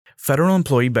Federal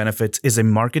Employee Benefits is a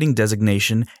marketing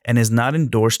designation and is not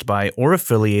endorsed by or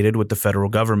affiliated with the federal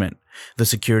government. The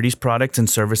securities products and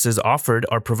services offered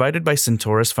are provided by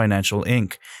Centaurus Financial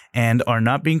Inc. and are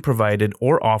not being provided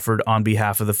or offered on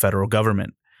behalf of the federal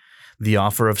government. The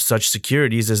offer of such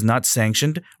securities is not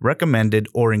sanctioned, recommended,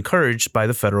 or encouraged by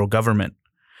the federal government.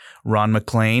 Ron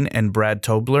McClain and Brad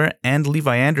Tobler and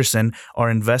Levi Anderson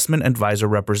are investment advisor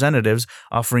representatives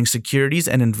offering securities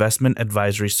and investment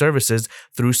advisory services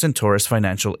through Centaurus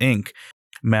Financial Inc.,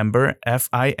 member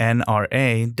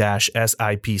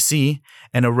FINRA-SIPC,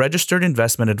 and a registered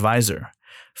investment advisor.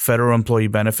 Federal Employee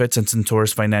Benefits and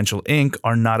Centaurus Financial Inc.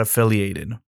 are not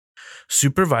affiliated.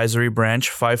 Supervisory Branch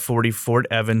 540 Fort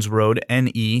Evans Road,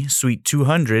 NE, Suite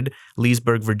 200,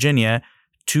 Leesburg, Virginia,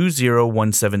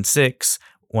 20176,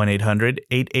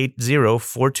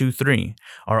 1-800-880-423.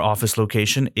 Our office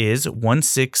location is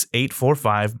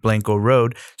 16845 Blanco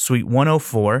Road, Suite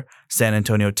 104, San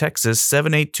Antonio, Texas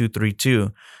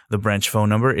 78232. The branch phone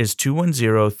number is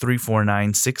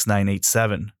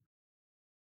 210-349-6987.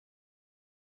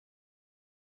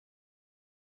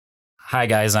 Hi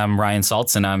guys, I'm Ryan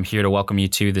Saltz and I'm here to welcome you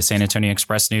to the San Antonio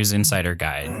Express News Insider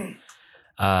Guide.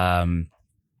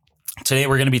 Today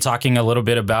we're going to be talking a little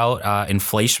bit about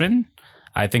inflation.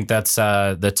 I think that's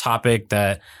the topic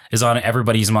that is on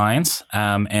everybody's minds.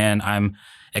 And I'm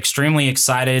extremely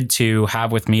excited to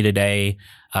have with me today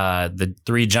the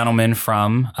three gentlemen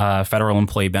from Federal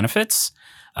Employee Benefits.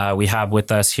 We have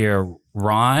with us here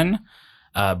Ron,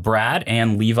 Brad,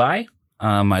 and Levi.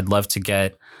 I'd love to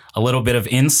get a little bit of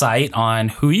insight on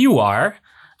who you are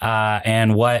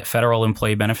and what Federal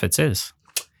Employee Benefits is.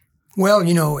 Well,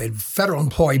 at Federal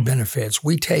Employee Benefits,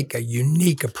 we take a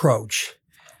unique approach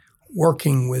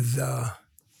working with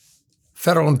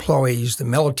federal employees, the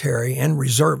military, and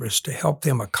reservists to help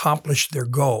them accomplish their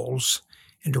goals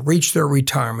and to reach their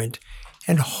retirement.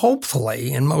 And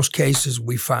hopefully, in most cases,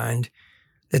 we find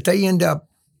that they end up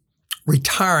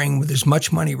retiring with as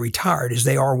much money retired as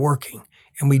they are working.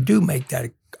 And we do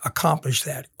accomplish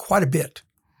that quite a bit.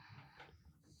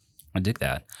 I dig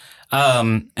that.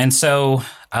 And so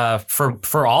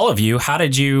for all of you, how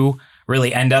did you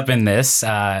really end up in this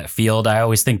field? I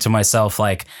always think to myself,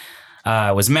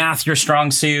 was math your strong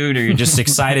suit, or you're just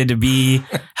excited to be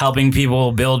helping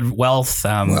people build wealth?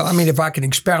 Well, if I can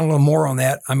expound a little more on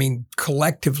that,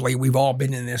 collectively, we've all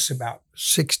been in this about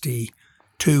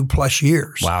 62 plus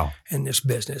years. Wow. In this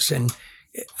business. And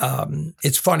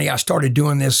it's funny, I started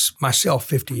doing this myself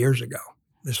 50 years ago,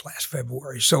 this last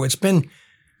February. So it's been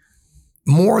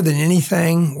more than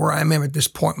anything where I'm at this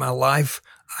point in my life.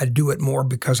 I do it more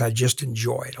because I just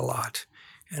enjoy it a lot.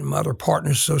 And my other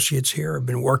partner associates here have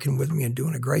been working with me and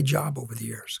doing a great job over the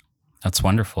years. That's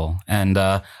wonderful. And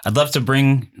I'd love to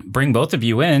bring both of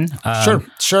you in.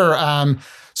 Sure.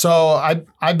 So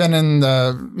I've been in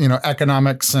the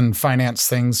economics and finance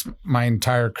things my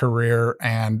entire career,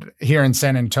 and here in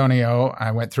San Antonio,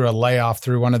 I went through a layoff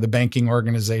through one of the banking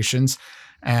organizations,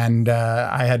 and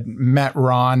I had met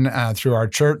Ron through our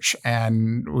church,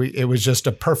 and it was just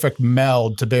a perfect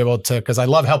meld to be able to, because I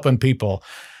love helping people.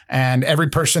 And every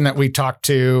person that we talk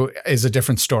to is a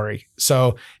different story.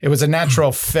 So it was a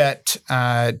natural fit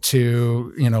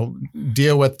to,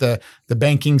 deal with the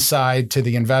banking side to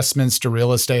the investments to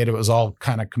real estate. It was all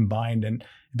kind of combined, and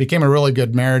it became a really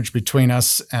good marriage between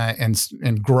us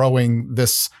and growing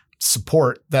this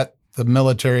support that the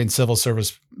military and civil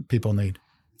service people need.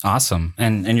 Awesome.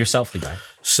 And yourself, Levi?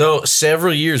 So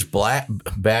several years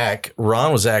back,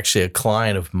 Ron was actually a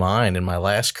client of mine in my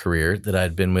last career that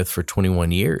I'd been with for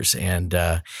 21 years. And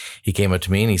he came up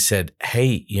to me and he said,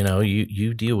 hey,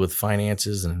 you deal with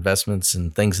finances and investments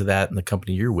and things of that in the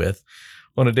company you're with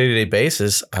on a day-to-day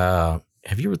basis. Have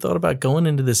you ever thought about going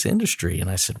into this industry?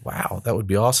 And I said, wow, that would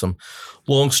be awesome.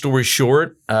 Long story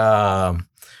short,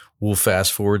 we'll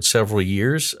fast forward several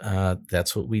years.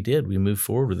 That's what we did. We moved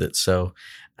forward with it. So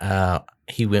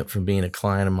he went from being a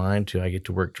client of mine to I get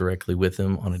to work directly with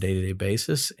him on a day-to-day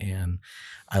basis. And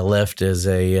I left as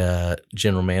a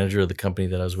general manager of the company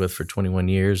that I was with for 21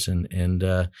 years and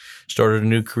started a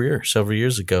new career several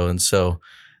years ago. And so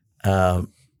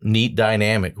neat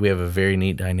dynamic. We have a very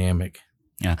neat dynamic.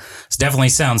 Yeah, it definitely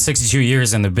sounds 62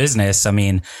 years in the business.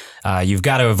 You've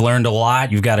got to have learned a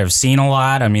lot. You've got to have seen a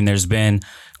lot. There's been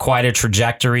quite a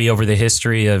trajectory over the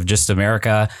history of just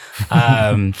America.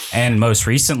 And most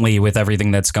recently with everything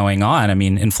that's going on.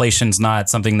 Inflation's not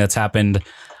something that's happened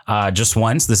just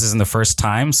once. This isn't the first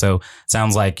time. So it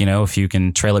sounds like, if you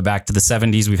can trail it back to the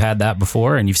 70s, we've had that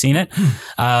before and you've seen it.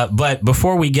 But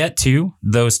before we get to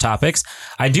those topics,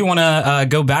 I do want to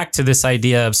go back to this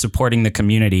idea of supporting the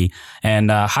community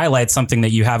and highlight something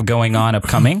that you have going on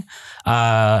upcoming.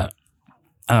 Brad,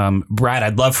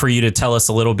 I'd love for you to tell us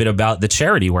a little bit about the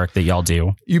charity work that y'all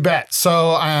do. You bet.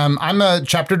 So I'm a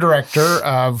chapter director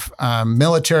of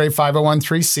military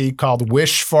 501(c) called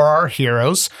Wish for Our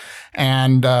Heroes.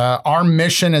 And our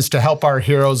mission is to help our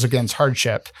heroes against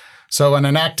hardship. So in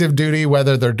an active duty,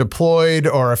 whether they're deployed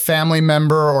or a family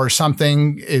member or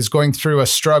something is going through a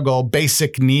struggle,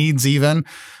 basic needs even,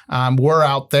 we're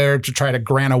out there to try to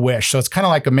grant a wish. So it's kind of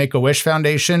like a Make-A-Wish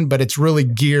Foundation, but it's really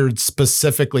geared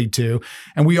specifically to,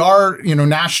 and we are,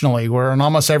 nationally, we're in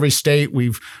almost every state.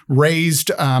 We've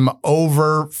raised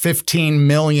over 15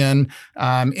 million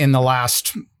in the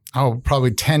last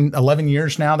probably 10, 11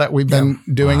 years now that we've been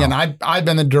doing it. And I've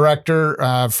been the director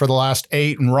for the last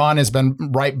 8, and Ron has been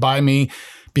right by me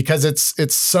because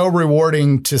it's so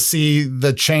rewarding to see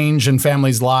the change in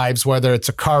families' lives, whether it's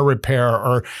a car repair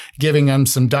or giving them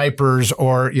some diapers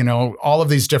or, all of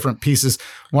these different pieces.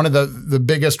 One of the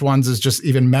biggest ones is just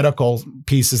even medical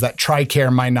pieces that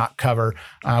TRICARE might not cover.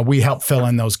 We help fill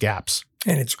in those gaps.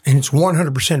 And it's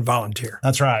 100% volunteer.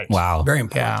 That's right. Wow. Very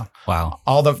important. Yeah. Wow.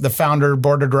 All the founder,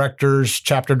 board of directors,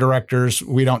 chapter directors,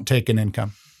 we don't take an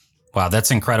income. Wow.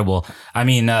 That's incredible. I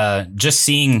mean, just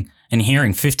seeing and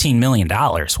hearing $15 million.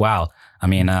 Wow. I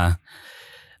mean,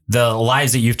 the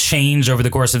lives that you've changed over the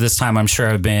course of this time, I'm sure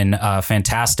have been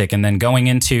fantastic. And then going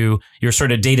into your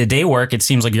sort of day-to-day work, it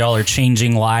seems like y'all are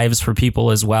changing lives for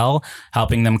people as well,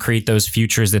 helping them create those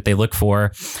futures that they look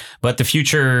for. But the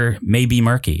future may be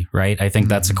murky, right? I think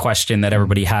that's a question that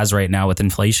everybody has right now with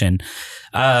inflation.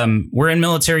 We're in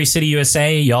Military City,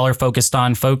 USA. Y'all are focused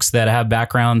on folks that have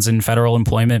backgrounds in federal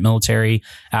employment, military,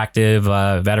 active,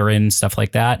 veteran, stuff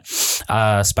like that,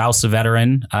 spouse of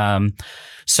veteran.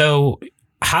 So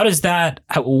how does that,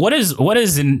 what is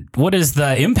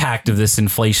the impact of this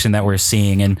inflation that we're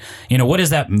seeing? And, what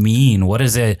does that mean? What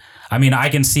is it? I mean, I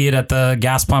can see it at the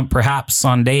gas pump perhaps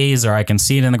on days, or I can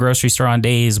see it in the grocery store on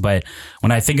days. But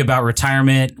when I think about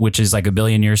retirement, which is like a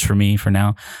billion years for me for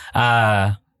now,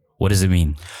 what does it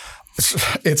mean?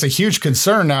 It's a huge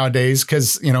concern nowadays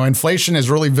because, inflation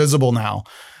is really visible now.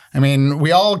 I mean,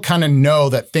 we all kind of know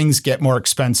that things get more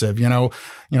expensive.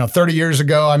 30 years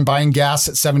ago, I'm buying gas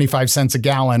at 75 cents a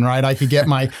gallon, right? I could get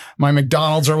my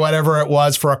McDonald's or whatever it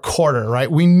was for a quarter, right?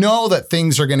 We know that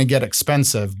things are going to get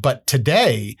expensive. But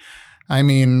today, I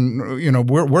mean,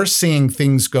 we're seeing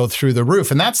things go through the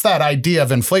roof. And that's that idea of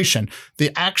inflation.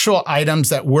 The actual items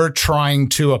that we're trying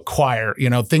to acquire,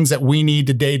 things that we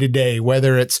need day to day,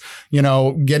 whether it's,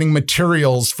 getting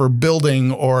materials for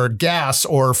building or gas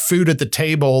or food at the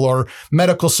table or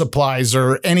medical supplies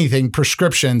or anything,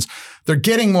 prescriptions, they're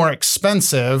getting more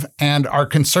expensive. And our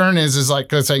concern is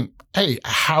like saying, hey,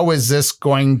 how is this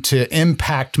going to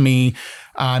impact me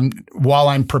while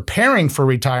I'm preparing for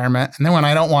retirement? And then when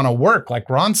I don't want to work, like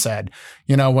Ron said,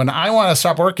 when I want to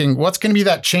stop working, what's going to be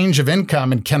that change of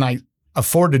income? And can I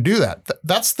afford to do that?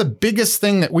 That's the biggest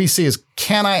thing that we see is,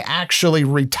 can I actually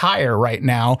retire right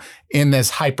now in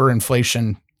this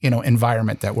hyperinflation,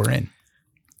 environment that we're in?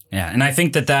 Yeah. And I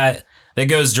think that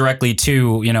goes directly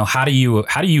to, how do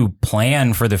you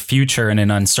plan for the future in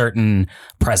an uncertain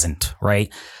present,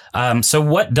 right? So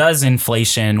what does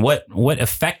inflation, what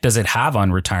effect does it have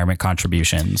on retirement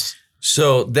contributions?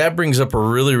 So that brings up a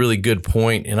really, really good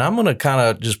point. And I'm going to kind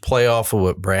of just play off of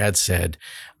what Brad said.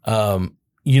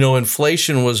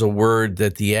 Inflation was a word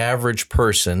that the average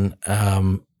person,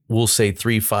 we'll say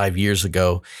 3-5 years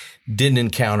ago, didn't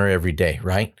encounter every day,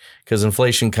 right? Because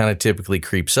inflation kind of typically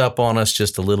creeps up on us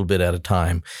just a little bit at a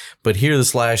time. But here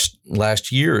this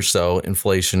last year or so,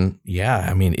 inflation,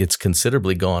 it's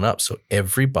considerably gone up. So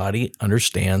everybody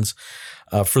understands,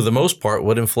 for the most part,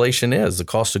 what inflation is, the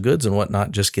cost of goods and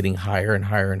whatnot, just getting higher and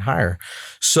higher and higher.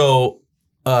 So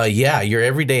your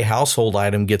everyday household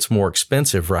item gets more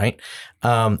expensive, right?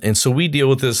 And so we deal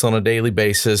with this on a daily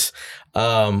basis.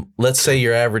 Let's say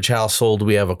your average household,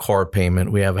 we have a car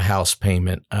payment, we have a house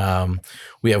payment,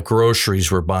 we have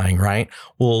groceries we're buying, right?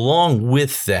 Well, along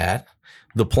with that,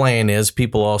 the plan is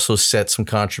people also set some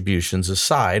contributions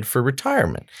aside for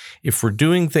retirement. If we're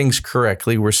doing things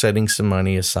correctly, we're setting some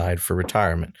money aside for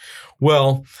retirement.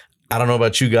 Well, I don't know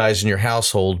about you guys in your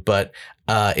household, but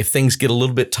if things get a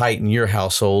little bit tight in your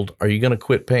household, are you going to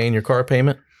quit paying your car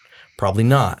payment? Probably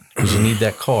not, because you need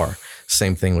that car.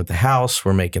 Same thing with the house.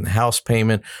 We're making the house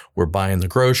payment. We're buying the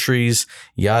groceries,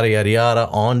 yada, yada, yada,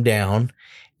 on down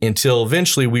until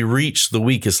eventually we reach the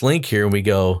weakest link here and we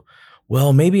go,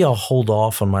 well, maybe I'll hold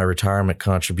off on my retirement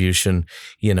contribution,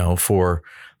 for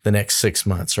the next 6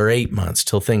 months or 8 months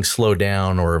till things slow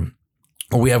down or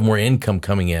we have more income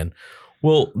coming in.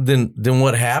 Well, then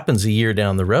what happens a year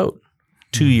down the road?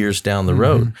 2 years down the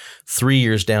road, 3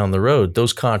 years down the road,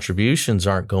 those contributions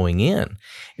aren't going in.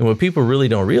 And what people really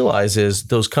don't realize is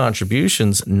those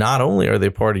contributions, not only are they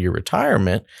part of your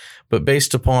retirement, but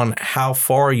based upon how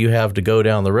far you have to go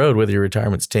down the road, whether your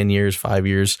retirement's 10 years, 5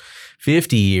 years,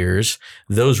 50 years,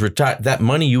 that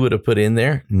money you would have put in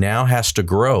there now has to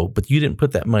grow, but you didn't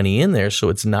put that money in there, so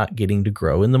it's not getting to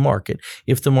grow in the market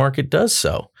if the market does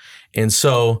so. And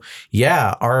so,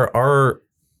 yeah, our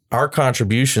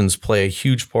contributions play a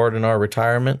huge part in our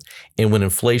retirement. And when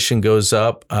inflation goes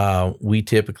up, we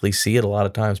typically see it. A lot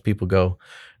of times people go,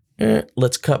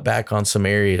 let's cut back on some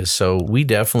areas. So we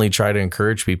definitely try to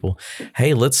encourage people,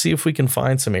 hey, let's see if we can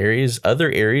find some other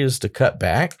areas to cut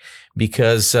back,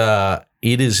 because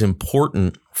it is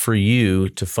important for you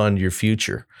to fund your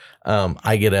future.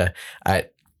 I get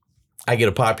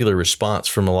a popular response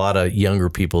from a lot of younger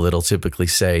people that'll typically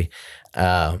say,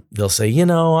 they'll say,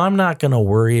 I'm not going to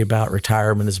worry about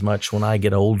retirement as much when I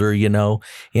get older, Yeah.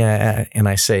 And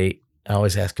I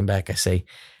always ask them back, I say,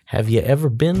 have you ever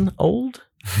been old?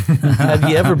 Have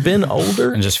you ever been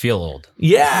older? And just feel old.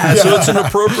 Yeah. So it's an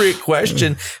appropriate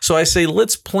question. So I say,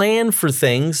 let's plan for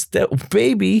things that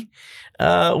maybe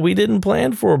we didn't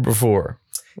plan for before.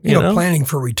 You know, planning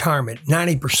for retirement,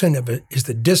 90% of it is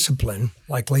the discipline,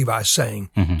 like Levi's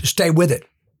saying, to stay with it,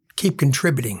 keep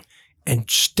contributing, and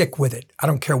stick with it. I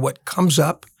don't care what comes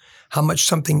up, how much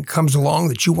something comes along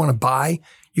that you want to buy.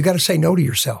 You got to say no to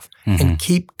yourself and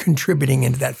keep contributing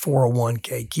into that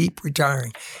 401k. Keep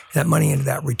retiring that money into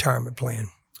that retirement plan.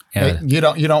 Yeah. You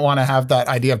don't want to have that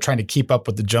idea of trying to keep up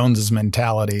with the Joneses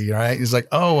mentality, right? He's like,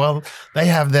 oh, well, they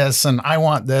have this and I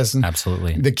want this. And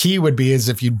absolutely. The key would be is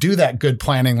if you do that good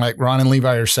planning, like Ron and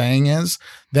Levi are saying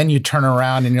then you turn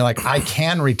around and you're like, I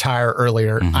can retire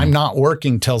earlier. I'm not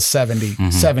working till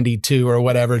 70, 72 or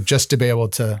whatever, just to be able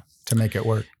to make it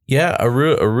work. Yeah, a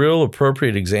real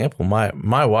appropriate example.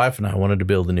 My wife and I wanted to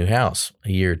build a new house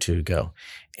a year or two ago.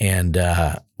 And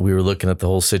we were looking at the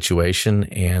whole situation,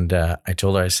 and I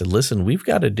told her, I said, listen, we've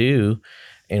got to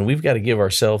give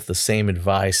ourselves the same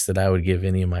advice that I would give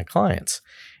any of my clients.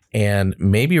 And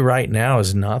maybe right now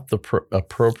is not the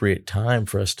appropriate time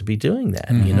for us to be doing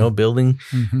that. Building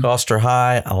costs are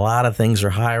high. A lot of things are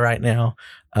high right now.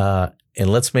 And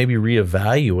let's maybe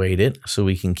reevaluate it so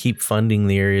we can keep funding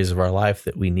the areas of our life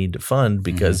that we need to fund,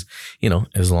 because,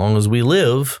 as long as we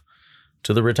live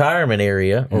to the retirement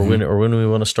area or when we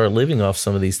want to start living off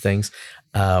some of these things,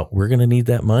 we're going to need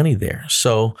that money there.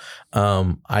 So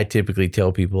I typically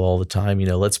tell people all the time,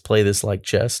 let's play this like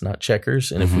chess, not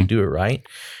checkers. And if we do it right,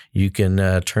 you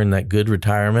can turn that good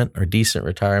retirement or decent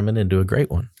retirement into a great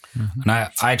one. And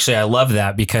I love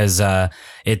that, because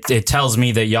it tells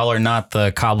me that y'all are not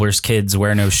the cobbler's kids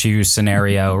wear no shoes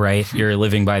scenario, right? You're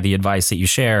living by the advice that you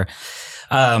share.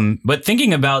 But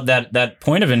thinking about that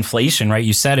point of inflation, right?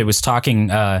 You said it was talking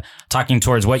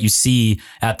towards what you see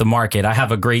at the market. I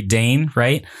have a Great Dane,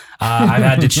 right? I've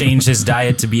had to change his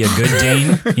diet to be a good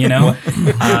Dane,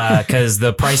 because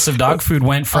the price of dog food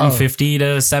went from $50 to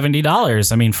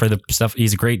 $70. I mean, for the stuff,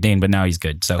 he's a Great Dane, but now he's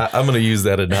good. So I'm going to use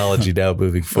that analogy now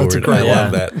moving forward. I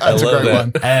love that. That's a great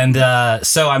one. And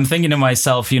so I'm thinking to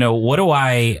myself, how do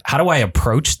I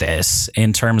approach this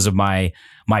in terms of my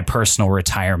personal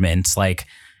retirement? Like,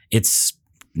 it's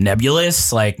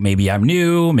nebulous. Like, maybe I'm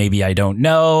new, maybe I don't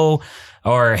know,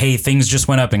 or hey, things just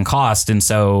went up in cost, and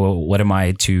so what am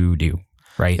I to do?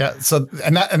 Right. Yeah. So,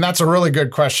 and that's a really good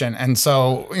question. And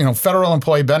so, federal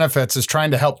employee benefits is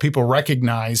trying to help people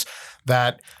recognize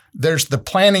that there's the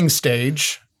planning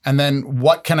stage, and then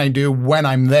what can I do when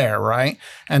I'm there, right?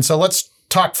 And so let's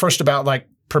talk first about like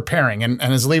preparing. And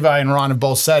as Levi and Ron have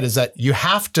both said, is that you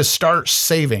have to start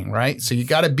saving, right? So you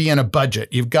got to be in a budget.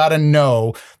 You've got to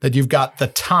know that you've got the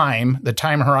time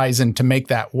horizon to make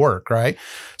that work, right?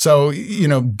 So,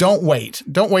 don't wait.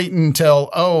 Don't wait until,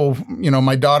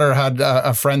 my daughter had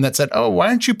a friend that said, oh, why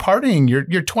aren't you partying?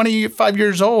 You're 25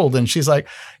 years old. And she's like,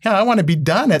 yeah, I want to be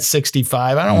done at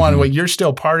 65. I don't want to wait. You're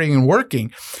still partying and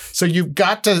working. So you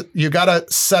got to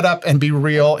set up and be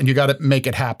real, and you got to make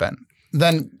it happen.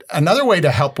 Then another way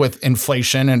to help with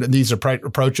inflation, and these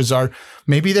approaches are,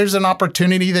 maybe there's an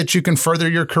opportunity that you can further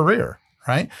your career,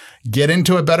 right? Get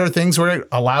into a better things where it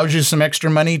allows you some extra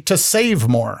money to save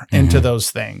more into those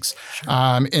things,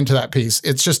 into that piece.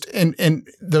 It's just in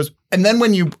those. And then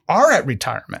when you are at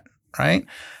retirement, right?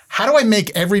 How do I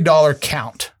make every dollar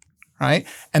count? Right.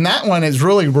 And that one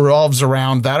really revolves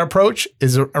around, that approach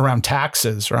is around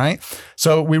taxes. Right.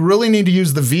 So we really need to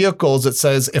use the vehicles that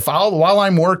says, while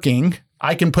I'm working,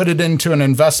 I can put it into an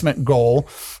investment goal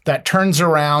that turns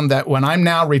around that when I'm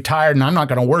now retired and I'm not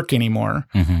going to work anymore,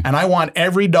 and I want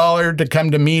every dollar to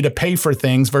come to me to pay for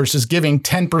things versus giving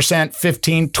 10%,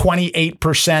 15,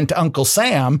 28% to Uncle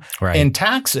Sam in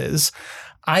taxes,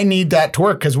 I need that to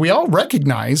work because we all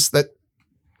recognize that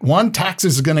one,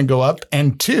 taxes is going to go up,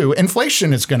 and two,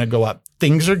 inflation is going to go up.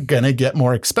 Things are going to get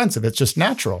more expensive. It's just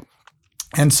natural.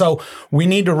 And so we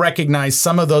need to recognize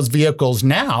some of those vehicles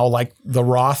now, like the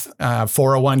Roth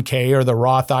 401k or the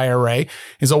Roth IRA,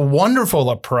 is a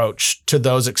wonderful approach to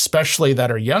those, especially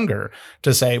that are younger,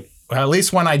 to say, well, at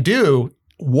least when I do,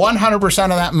 100% of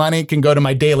that money can go to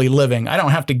my daily living. I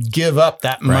don't have to give up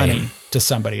that money to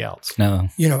somebody else. No.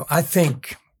 You know, I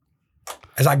think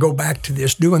as I go back to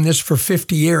this, doing this for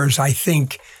 50 years, I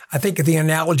think of the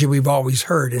analogy we've always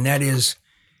heard, and that is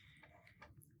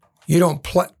you don't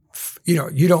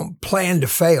plan to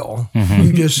fail.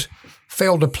 You just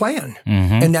fail to plan.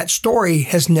 And that story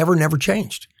has never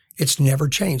changed. It's never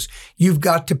changed. You've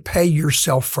got to pay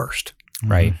yourself first.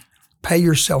 Right. Pay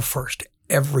yourself first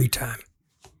every time.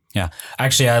 Yeah.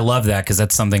 Actually, I love that because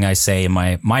that's something I say in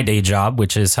my day job,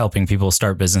 which is helping people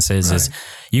start businesses, is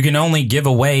you can only give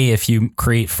away if you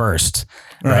create first.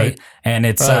 Right. And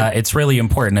it's really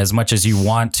important. As much as you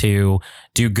want to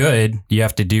do good, you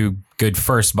have to do good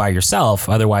first by yourself.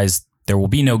 Otherwise, there will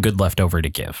be no good left over to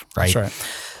give. Right. That's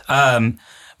right.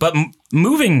 But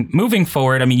moving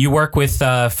forward, I mean, you work with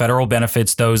federal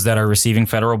benefits, those that are receiving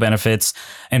federal benefits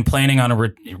and planning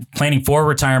for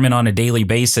retirement on a daily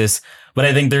basis. But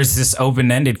I think there's this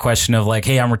open-ended question of like,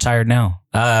 hey, I'm retired now,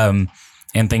 and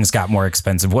things got more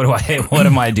expensive. What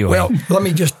am I doing? Well, let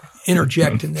me just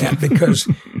interject in that because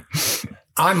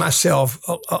I myself,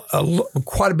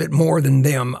 quite a bit more than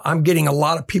them, I'm getting a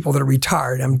lot of people that are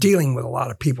retired. I'm dealing with a lot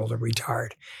of people that are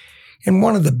retired. And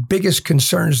one of the biggest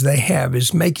concerns they have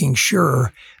is making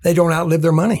sure they don't outlive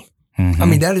their money. I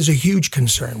mean, that is a huge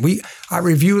concern. I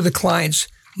review the clients,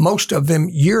 most of them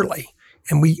yearly,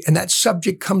 and that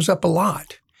subject comes up a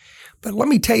lot. But let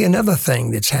me tell you another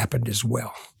thing that's happened as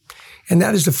well. And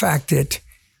that is the fact that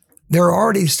there are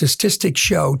already statistics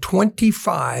show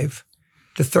 25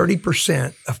 to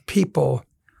 30% of people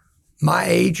my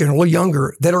age and a little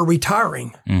younger that are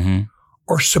retiring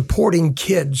or supporting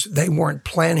kids they weren't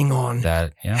planning on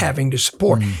having to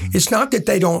support. It's not that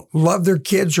they don't love their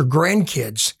kids or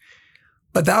grandkids,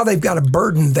 but now they've got a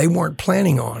burden they weren't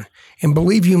planning on. And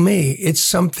believe you me, it's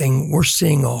something we're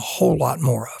seeing a whole lot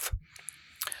more of.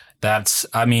 That's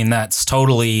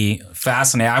totally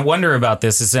fascinating. I wonder about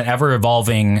this. It's an ever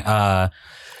evolving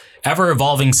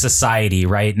society,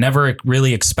 right? Never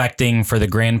really expecting for the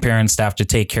grandparents to have to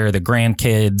take care of the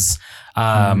grandkids,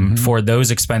 for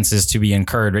those expenses to be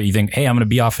incurred. Right? You think, hey, I'm going to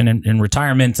be off in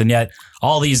retirement, and yet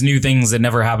all these new things that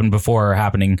never happened before are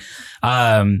happening.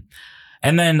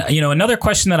 And then, another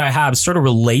question that I have sort of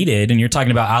related, and you're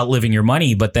talking about outliving your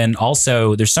money, but then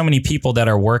also there's so many people that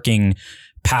are working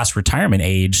past retirement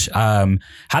age. How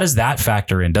does that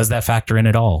factor in? Does that factor in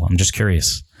at all? I'm just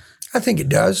curious. I think it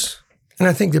does. And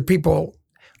I think that people,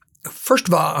 first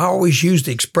of all, I always use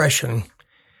the expression,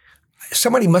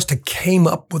 somebody must have came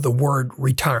up with the word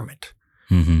retirement.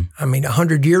 I mean,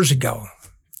 100 years ago,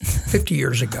 50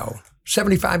 years ago,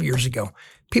 75 years ago,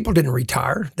 people didn't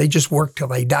retire. They just worked till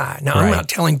they die. Now, I'm not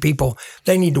telling people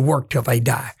they need to work till they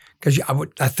die because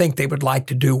I think they would like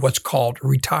to do what's called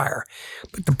retire.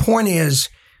 But the point is,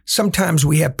 sometimes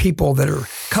we have people that are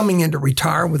coming in to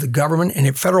retire with the government, and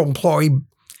at federal employee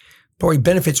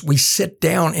benefits, we sit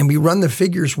down and we run the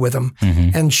figures with them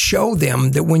and show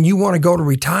them that when you want to go to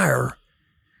retire,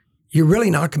 you're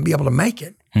really not going to be able to make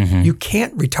it. You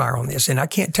can't retire on this. And I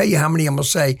can't tell you how many of them will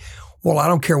say, well, I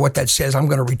don't care what that says. I'm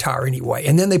going to retire anyway.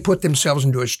 And then they put themselves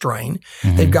into a strain.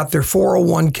 They've got their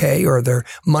 401k or their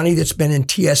money that's been in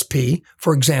TSP,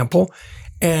 for example,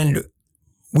 and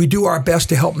we do our best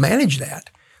to help manage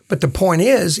that. But the point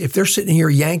is, if they're sitting here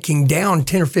yanking down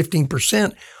 10 or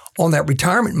 15% on that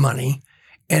retirement money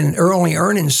and are only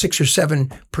earning 6 or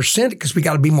 7% because we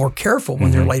got to be more careful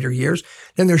when they're later years,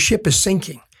 then their ship is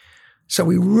sinking. So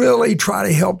we really try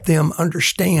to help them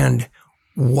understand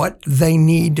what they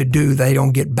need to do. They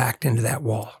don't get backed into that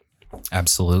wall.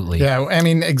 Absolutely. Yeah, I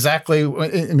mean, exactly.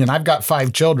 I mean, I've got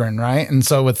 5 children, right? And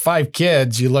so with 5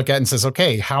 kids, you look at it and says,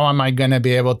 okay, how am I going to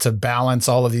be able to balance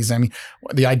all of these? I mean,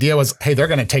 the idea was, hey, they're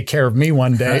going to take care of me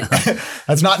one day.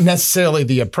 That's not necessarily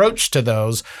the approach to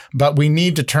those, but we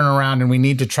need to turn around and we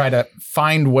need to try to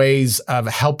find ways of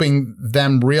helping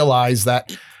them realize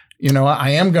that, I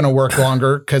am going to work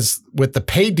longer because with the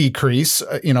pay decrease,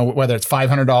 whether it's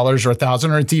 $500 or $1,000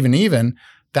 or it's even,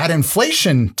 that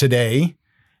inflation today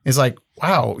is like,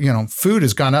 wow, food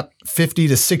has gone up 50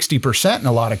 to 60% in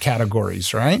a lot of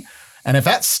categories, right? And if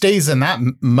that stays in that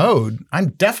mode, I'm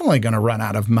definitely going to run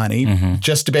out of money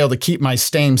just to be able to keep my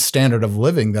same standard of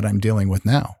living that I'm dealing with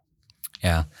now.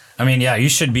 Yeah. I mean, yeah, you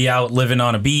should be out living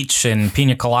on a beach and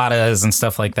pina coladas and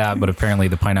stuff like that. But apparently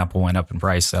the pineapple went up in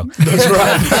price. So That's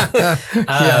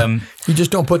right. You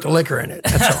just don't put the liquor in it.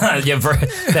 That's all. you have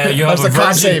That's a the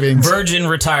cost savings. virgin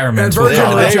retirement. Virgin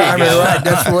there you retirement, go. right?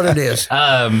 That's what it is.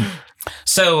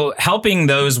 So helping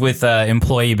those with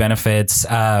employee benefits,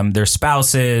 their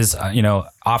spouses,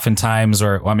 oftentimes,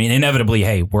 inevitably,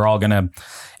 hey, we're all going to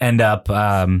end up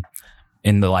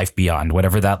in the life beyond,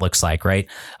 whatever that looks like, right?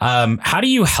 How do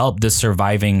you help the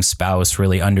surviving spouse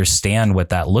really understand what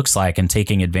that looks like and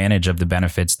taking advantage of the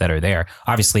benefits that are there?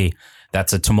 Obviously,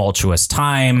 that's a tumultuous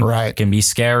time. Right. It can be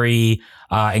scary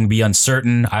and be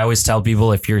uncertain. I always tell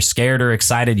people, if you're scared or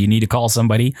excited, you need to call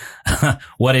somebody.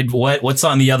 What's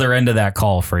on the other end of that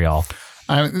call for y'all?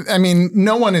 I mean,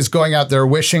 no one is going out there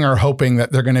wishing or hoping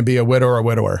that they're going to be a widow or a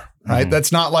widower, right?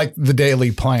 That's not like the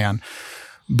daily plan.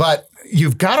 But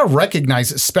you've got to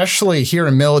recognize, especially here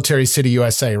in Military City,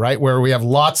 USA, right, where we have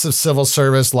lots of civil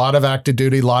service, a lot of active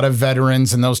duty, a lot of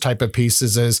veterans and those type of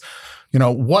pieces is,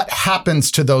 what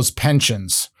happens to those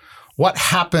pensions? What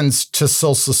happens to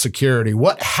Social Security?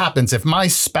 What happens if my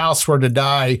spouse were to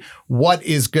die? What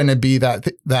is going to be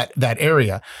that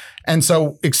area? And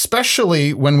so,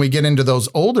 especially when we get into those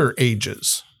older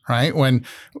ages, right?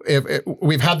 If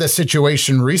we've had this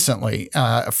situation recently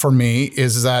for me,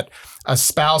 is that a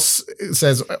spouse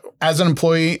says, as an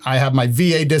employee, I have my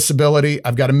VA disability,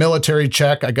 I've got a military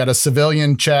check, I got a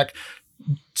civilian check,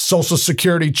 Social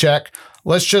Security check.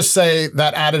 Let's just say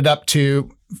that added up to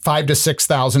 $5,000 to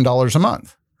 $6,000 a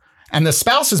month. And the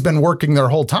spouse has been working their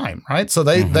whole time, right? So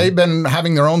they've been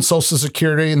having their own Social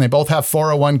Security and they both have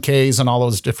 401ks and all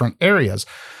those different areas.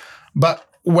 But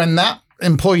when that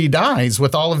employee dies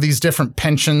with all of these different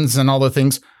pensions and all the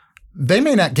things, they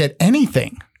may not get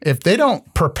anything if they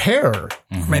don't prepare.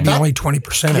 Maybe only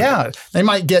 20% of it. Yeah, they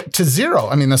might get to zero.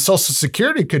 I mean, the Social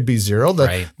Security could be zero.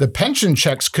 The pension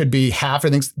checks could be half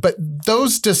or things. But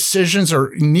those decisions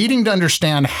are needing to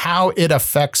understand how it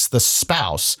affects the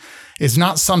spouse is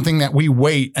not something that we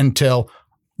wait until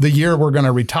the year we're going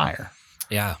to retire.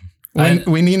 Yeah.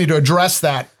 We needed to address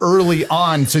that early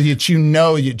on so that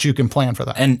that you can plan for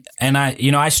that. And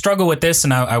I struggle with this,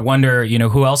 and I wonder,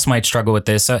 who else might struggle with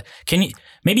this.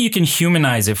 Maybe you can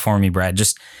humanize it for me, Brad.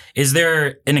 Just, is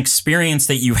there an experience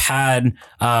that you had,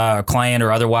 a client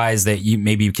or otherwise, that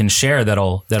you can share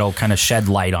that'll kind of shed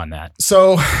light on that?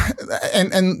 So,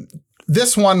 and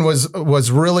this one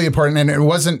was really important, and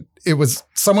it was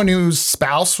someone whose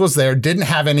spouse was there, didn't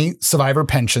have any survivor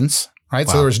pensions, right?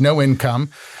 Wow. So there was no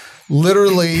income.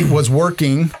 Literally was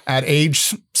working at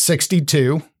age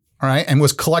 62, right, and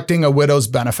was collecting a widow's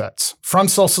benefits from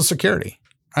Social Security,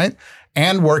 right,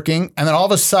 and working. And then all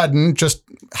of a sudden, just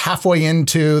halfway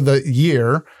into the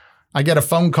year, I get a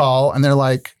phone call and they're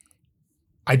like,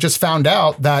 I just found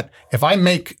out that if I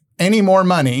make any more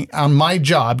money on my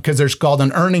job, because there's called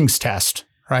an earnings test,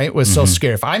 right, with Social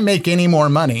Security, if I make any more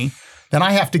money, then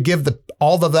I have to give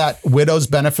all of that widow's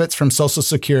benefits from Social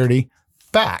Security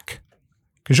back.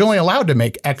 Because you're only allowed to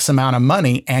make X amount of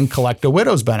money and collect a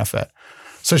widow's benefit.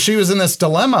 So she was in this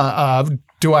dilemma of,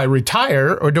 do I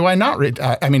retire or do I not?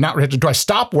 Do I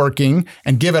stop working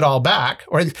and give it all back?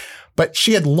 But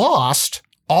she had lost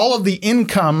all of the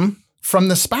income from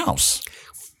the spouse.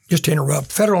 Just to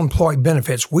interrupt, federal employee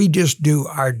benefits, we just do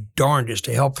our darndest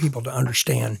to help people to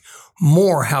understand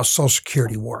more how Social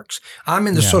Security works. I'm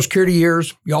in the Social Security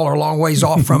years. Y'all are a long ways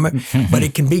off from it, but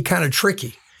it can be kind of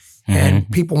tricky. And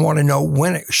people want to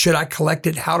know, should I collect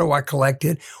it? How do I collect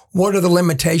it? What are the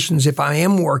limitations if I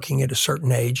am working at a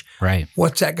certain age? Right.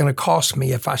 What's that going to cost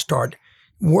me if I start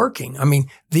working? I mean,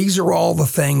 these are all the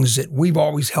things that we've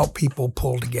always helped people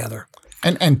pull together.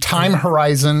 And time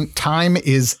horizon, time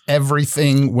is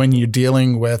everything when you're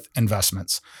dealing with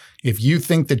investments. If you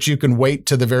think that you can wait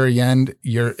to the very end,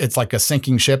 it's like a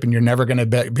sinking ship and you're never going to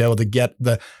be able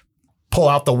to pull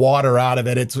out the water out of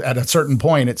it. It's at a certain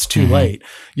point, it's too late.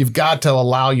 You've got to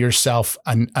allow yourself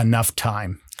enough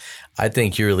time. I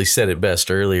think you really said it best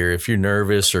earlier. If you're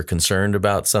nervous or concerned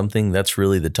about something, that's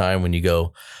really the time when you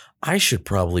go, I should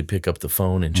probably pick up the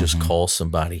phone and just call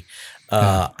somebody.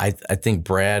 I think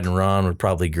Brad and Ron would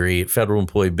probably agree. Federal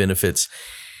employee benefits,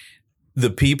 the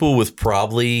people with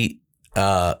probably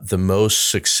the most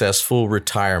successful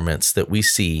retirements that we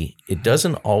see, it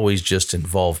doesn't always just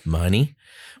involve money,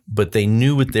 but they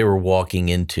knew what they were walking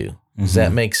into. Does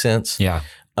that make sense? Yeah.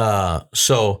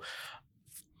 So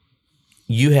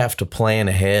you have to plan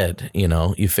ahead.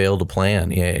 You fail to plan.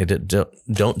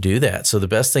 Don't do that. So the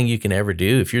best thing you can ever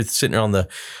do, if you're sitting on the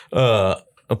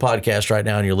a podcast right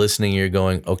now and you're listening, you're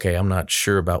going, okay, I'm not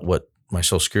sure about what my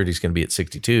Social Security is going to be at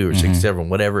 62 or 67,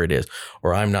 whatever it is,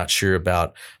 or I'm not sure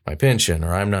about my pension,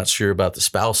 or I'm not sure about the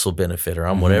spousal benefit,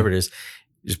 or whatever it is.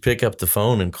 Just pick up the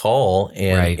phone and call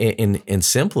and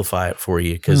simplify it for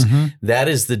you, because that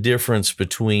is the difference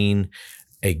between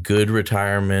a good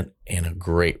retirement and a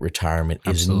great retirement.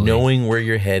 Absolutely. Is knowing where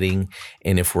you're heading.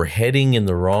 And if we're heading in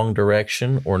the wrong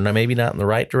direction, or maybe not in the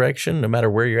right direction, no matter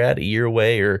where you're at, a year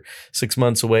away or 6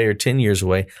 months away or 10 years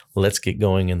away, let's get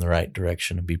going in the right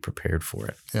direction and be prepared for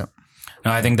it. Yeah.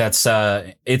 No, I think that's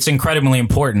it's incredibly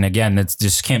important. Again, that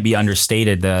just can't be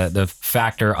understated, the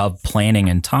factor of planning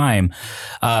and time,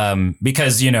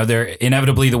 because there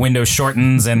inevitably the window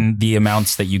shortens and the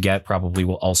amounts that you get probably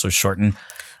will also shorten.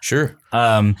 Sure.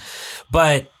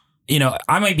 But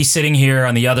I might be sitting here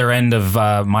on the other end of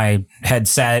my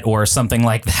headset or something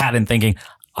like that and thinking,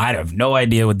 I have no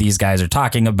idea what these guys are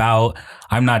talking about.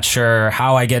 I'm not sure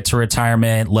how I get to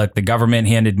retirement. Look, the government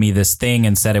handed me this thing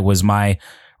and said it was my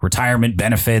retirement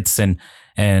benefits, and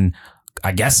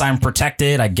I guess I'm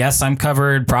protected. I guess I'm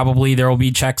covered. Probably there will be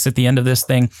checks at the end of this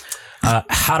thing.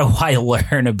 How do I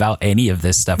learn about any of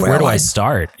this stuff? Where do I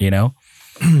start?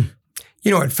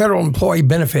 At Federal Employee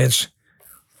Benefits,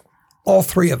 all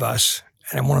three of us,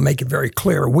 and I want to make it very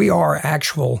clear, we are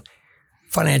actual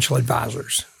financial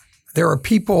advisors. There are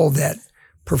people that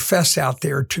profess out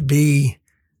there to be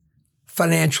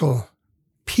financial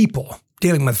people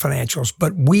dealing with financials,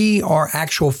 but we are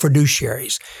actual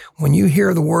fiduciaries. When you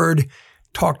hear the word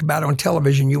talked about on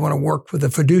television, you want to work with a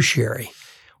fiduciary.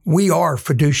 We are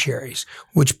fiduciaries,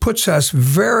 which puts us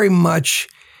very much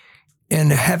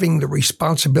in having the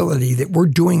responsibility that we're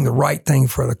doing the right thing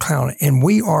for the client. And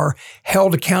we are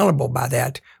held accountable by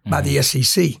that, by the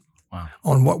SEC. Wow.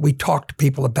 On what we talk to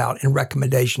people about and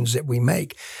recommendations that we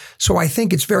make. So I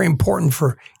think it's very important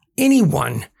for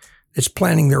anyone that's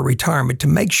planning their retirement to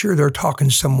make sure they're talking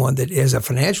to someone that is a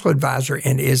financial advisor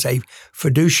and is a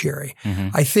fiduciary.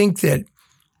 I think that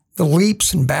the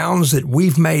leaps and bounds that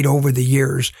we've made over the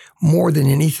years, more than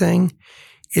anything,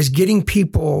 is getting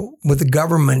people with the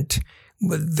government,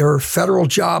 with their federal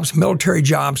jobs, military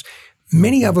jobs.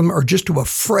 Many of them are just too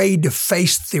afraid to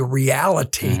face the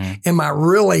reality. Am I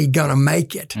really going to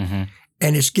make it? And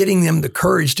it's getting them the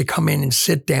courage to come in and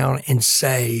sit down and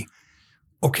say,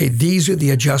 okay, these are the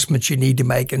adjustments you need to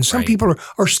make. And some people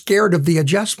are scared of the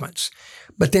adjustments.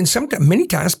 But then many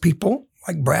times people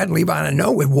like Brad and Levi and I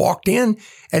know have walked in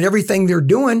and everything they're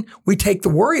doing, we take the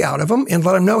worry out of them and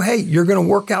let them know, hey, you're going to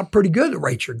work out pretty good the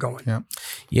rate you're going.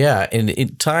 Yeah.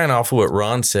 And tying off of what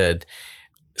Ron said,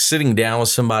 sitting down with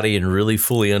somebody and really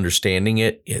fully understanding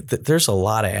it, there's a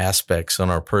lot of aspects on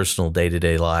our personal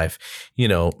day-to-day life.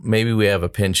 Maybe we have a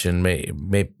pension,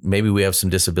 maybe we have some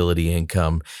disability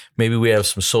income, maybe we have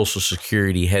some Social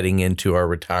Security heading into our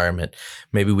retirement,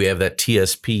 maybe we have that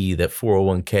TSP, that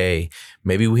 401k,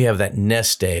 maybe we have that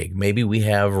nest egg, maybe we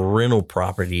have rental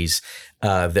properties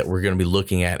that we're going to be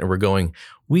looking at, and we're going,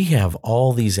 we have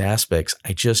all these aspects.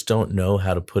 I just don't know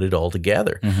how to put it all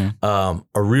together. A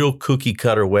real cookie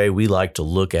cutter way we like to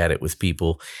look at it with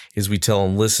people is we tell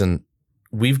them, listen,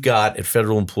 we've got at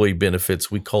Federal Employee Benefits,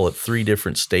 we call it 3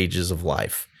 different stages of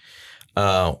life.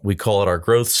 We call it our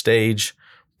growth stage,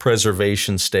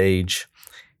 preservation stage,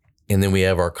 and then we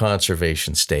have our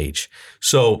conservation stage.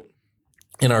 So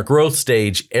in our growth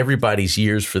stage, everybody's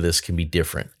years for this can be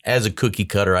different. As a cookie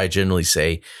cutter, I generally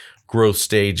say, growth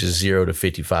stage is 0 to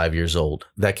 55 years old.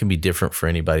 That can be different for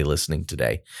anybody listening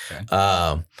today.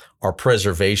 Okay. Our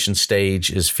preservation stage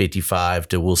is 55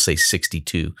 to, we'll say,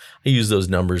 62. I use those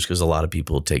numbers because a lot of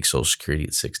people take Social Security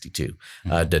at 62.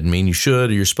 Doesn't mean you should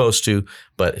or you're supposed to,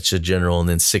 but it's a general. And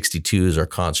then 62 is our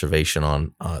conservation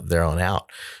on there on out.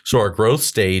 So our growth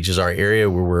stage is our area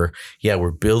where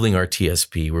we're building our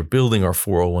TSP, we're building our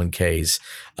 401ks,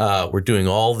 we're doing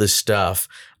all this stuff.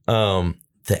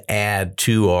 To add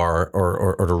to our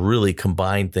or to really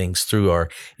combine things through our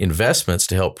investments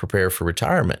to help prepare for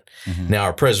retirement. Now,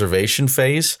 our preservation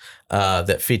phase,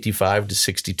 that 55 to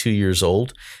 62 years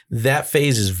old, that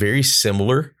phase is very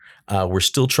similar. We're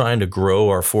still trying to grow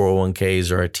our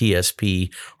 401ks or our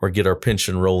TSP or get our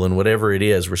pension rolling, whatever it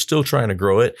is. We're still trying to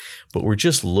grow it, but we're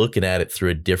just looking at it through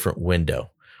a different window.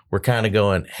 we're kind of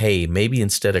going, hey, maybe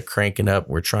instead of cranking up,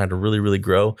 we're trying to really, really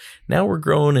grow. Now we're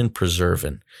growing and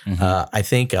preserving. I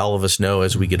think all of us know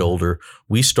as we get older,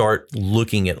 we start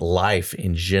looking at life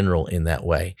in general in that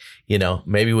way. You know,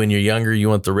 maybe when you're younger, you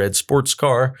want the red sports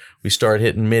car. We start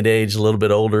hitting mid-age, a little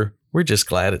bit older. We're just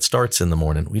glad it starts in the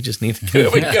morning. We just need to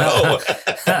go and go.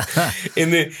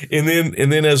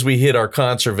 and then as we hit our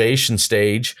conservation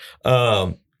stage,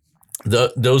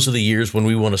 those are the years when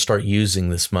we want to start using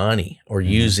this money or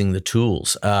using the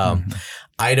tools.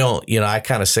 I don't, I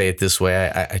kind of say it this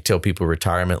way. I tell people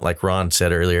retirement, like Ron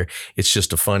said earlier, it's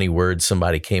just a funny word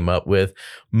somebody came up with.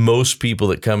 Most people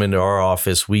that come into our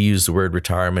office, we use the word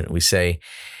retirement. We say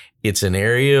it's an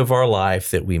area of our life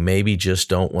that we maybe just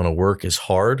don't want to work as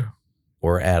hard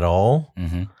or at all.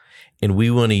 And we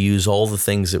want to use all the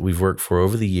things that we've worked for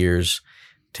over the years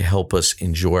to help us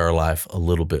enjoy our life a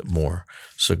little bit more.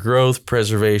 So growth,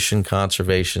 preservation,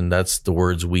 conservation, that's the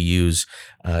words we use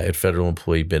at Federal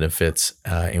Employee Benefits,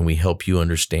 and we help you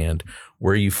understand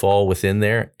where you fall within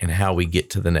there and how we get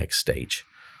to the next stage.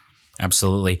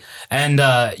 Absolutely. And,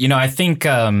 I think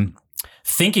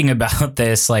thinking about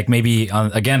this, like maybe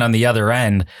on the other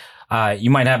end, you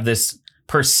might have this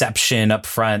perception up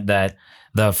front that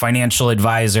the financial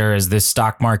advisor is this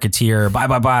stock marketeer,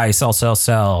 buy,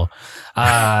 sell,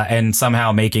 and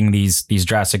somehow making these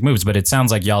drastic moves. But it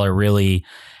sounds like y'all are really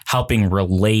helping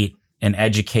relate and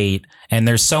educate. And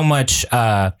there's so much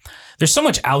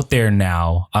out there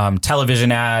now,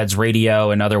 television ads,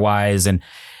 radio, and otherwise. And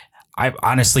I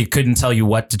honestly couldn't tell you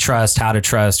what to trust, how to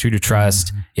trust, who to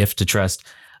trust, if to trust.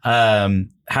 How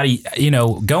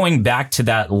do going back to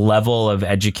that level of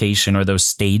education or those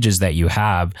stages that you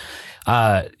have,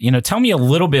 tell me a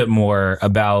little bit more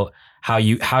about how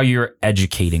you're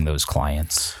educating those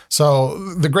clients.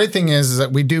 So the great thing is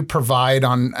that we do provide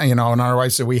on our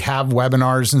website, we have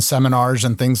webinars and seminars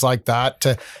and things like that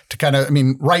to kind of,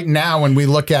 right now when we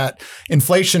look at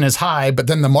inflation is high, but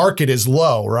then the market is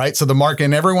low, right? So the market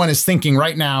and everyone is thinking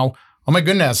right now, oh my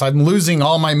goodness, I'm losing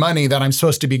all my money that I'm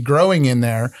supposed to be growing in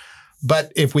there.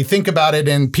 But if we think about it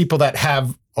in people that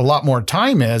have a lot more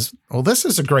time this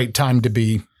is a great time to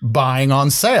be buying on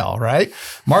sale, right?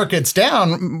 Market's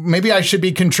down. Maybe I should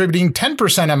be contributing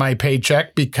 10% of my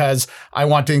paycheck because I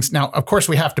want to. Now, of course,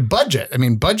 we have to budget.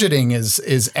 Budgeting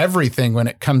is everything when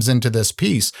it comes into this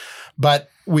piece. But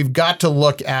we've got to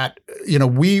look at,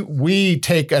 we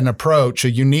take an approach,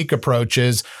 a unique approach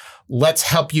is, let's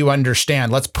help you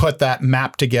understand. Let's put that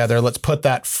map together. Let's put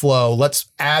that flow.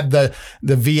 Let's add the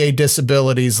VA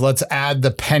disabilities. Let's add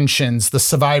the pensions, the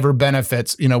survivor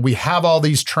benefits. We have all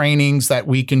these trainings that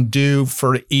we can do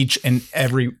for each and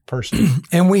every person.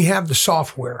 And we have the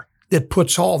software that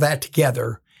puts all that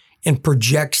together and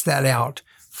projects that out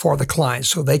for the client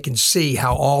so they can see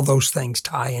how all those things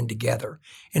tie in together.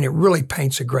 And it really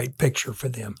paints a great picture for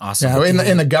them. Awesome. Yeah,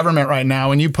 in the government right now,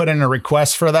 when you put in a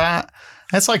request for that,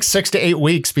 that's like 6 to 8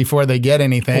 weeks before they get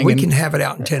anything. Well, we can have it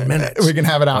out in 10 minutes. We can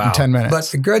have it out in 10 minutes. But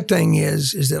the good thing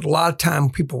is that a lot of time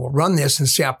people will run this and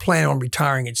say, I plan on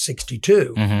retiring at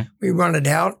 62. We run it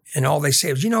out and all they say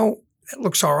is, that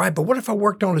looks all right, but what if I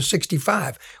worked on to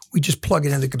 65? We just plug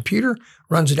it in the computer,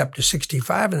 runs it up to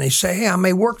 65, and they say, hey, I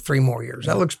may work 3 more years.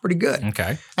 That looks pretty good.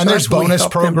 Okay. And there's bonus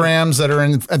programs that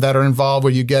are involved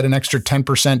where you get an extra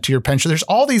 10% to your pension. There's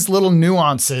all these little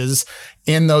nuances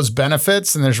in those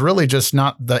benefits, and there's really just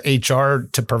not the HR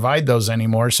to provide those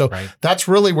anymore. So that's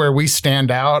really where we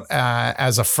stand out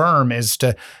as a firm is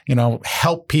to,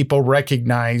 help people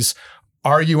recognize,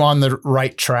 are you on the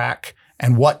right track?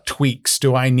 And what tweaks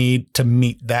do I need to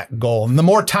meet that goal? And the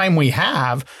more time we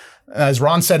have, as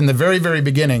Ron said in the very, very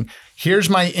beginning, here's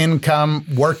my income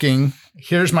working,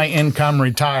 here's my income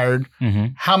retired.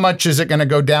 How much is it going to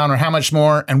go down or how much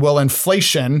more? And will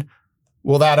inflation,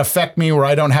 will that affect me where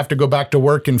I don't have to go back to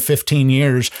work in 15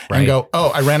 years and go, oh,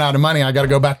 I ran out of money. I got to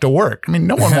go back to work.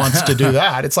 No one wants to do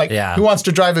that. It's like, who wants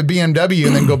to drive a BMW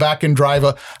and then go back and drive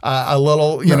a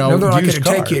little, they're not going to used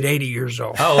car? take you at 80 years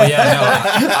old. Oh,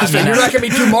 yeah, no. You're not going to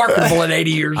be too marketable at 80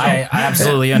 years old. I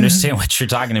absolutely understand what you're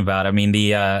talking about. I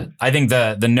think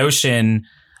the notion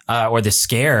or the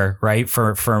scare, right,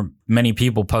 for many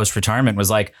people post-retirement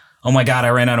was like, oh my God, I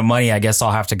ran out of money. I guess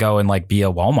I'll have to go and be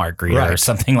a Walmart greeter or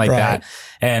something like that.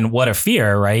 And what a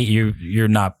fear, right? You're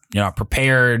not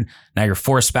prepared. Now you're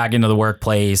forced back into the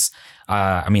workplace.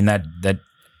 That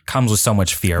comes with so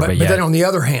much fear. But then on the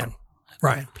other hand,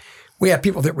 we have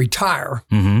people that retire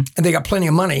and they got plenty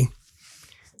of money,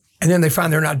 and then they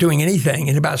find they're not doing anything.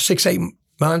 And about 6-8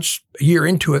 months, a year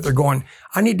into it, they're going,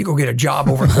 I need to go get a job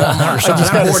over at Walmart or something. I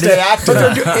just got to stay active.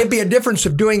 But it'd be a difference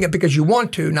of doing it because you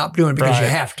want to, not doing it because you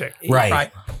have to.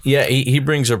 Right. Yeah, he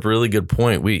brings up a really good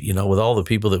point. We, with all the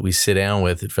people that we sit down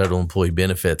with at Federal Employee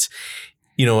Benefits,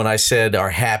 when I said our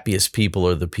happiest people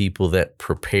are the people that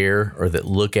prepare or that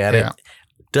look at it,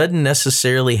 doesn't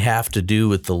necessarily have to do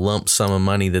with the lump sum of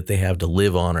money that they have to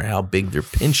live on or how big their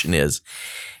pension is.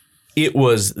 It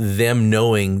was them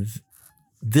knowing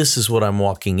this is what I'm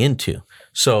walking into.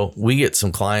 So we get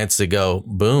some clients that go,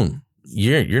 boom,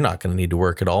 you're not going to need to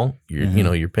work at all.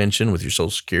 Your pension with your Social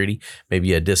Security,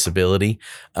 maybe a disability,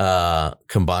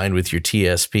 combined with your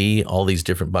TSP, all these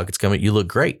different buckets coming. You look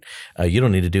great. You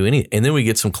don't need to do any. And then we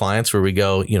get some clients where we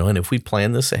go, and if we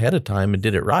plan this ahead of time and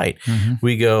did it right,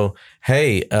 we go,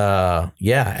 hey,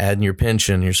 adding your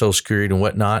pension, your Social Security and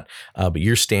whatnot, but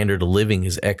your standard of living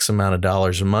is X amount of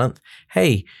dollars a month.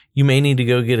 Hey, you may need to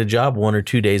go get a job 1 or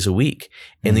 2 days a week.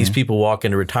 And these people walk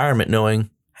into retirement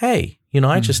knowing, hey,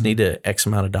 I just need a X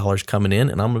amount of dollars coming in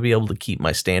and I'm going to be able to keep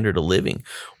my standard of living.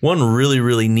 One really,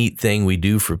 really neat thing we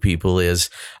do for people is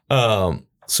some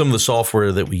of the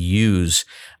software that we use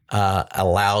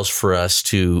allows for us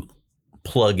to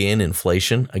plug in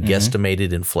inflation, a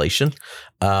guesstimated inflation.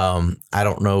 I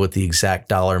don't know what the exact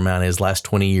dollar amount is. Last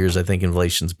 20 years, I think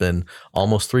inflation's been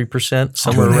almost 3%,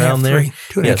 somewhere around there.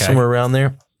 Somewhere around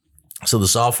there. So the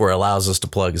software allows us to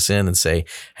plug us in and say,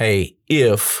 hey,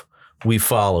 if we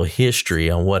follow history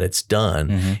on what it's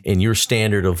done and your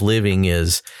standard of living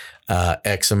is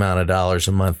X amount of dollars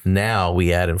a month. Now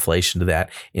we add inflation to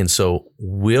that. And so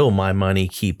will my money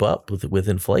keep up with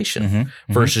inflation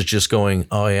versus just going,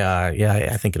 oh yeah,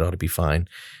 I think it ought to be fine.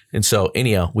 And so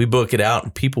anyhow, we book it out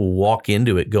and people walk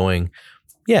into it going,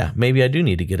 yeah, maybe I do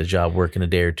need to get a job working a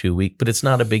day or 2 a week, but it's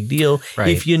not a big deal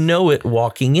if you know it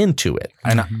walking into it.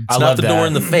 And it's not the door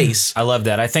in the face. I love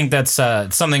that. I think that's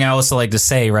something I also like to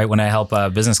say, right? When I help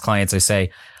business clients, I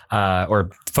say, or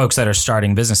folks that are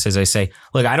starting businesses, I say,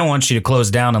 look, I don't want you to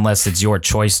close down unless it's your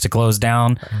choice to close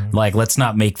down. Like, let's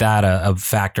not make that a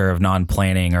factor of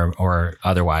non-planning or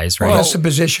otherwise, right? Well, that's the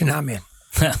position I'm in.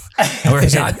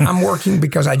 I'm working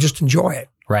because I just enjoy it.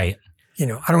 Right.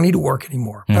 I don't need to work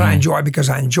anymore, but I enjoy it because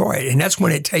I enjoy it. And that's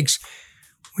when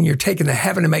when you're taking the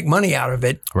having to make money out of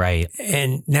it. Right.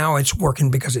 And now it's working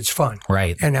because it's fun.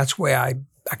 Right. And that's the way I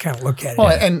kind of look at it.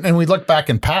 Well, and we look back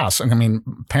in past, and I mean,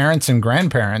 parents and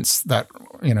grandparents that,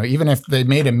 even if they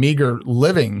made a meager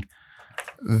living,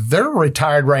 they're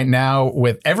retired right now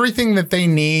with everything that they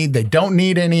need. They don't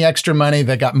need any extra money.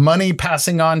 They got money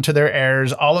passing on to their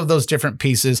heirs, all of those different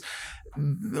pieces.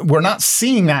 We're not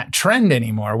seeing that trend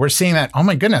anymore. We're seeing that, oh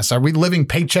my goodness, are we living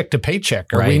paycheck to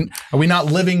paycheck? Are we not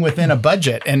living within a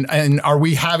budget? And are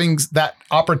we having that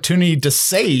opportunity to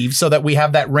save so that we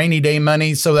have that rainy day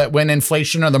money so that when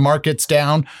inflation or the market's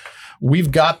down,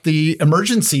 we've got the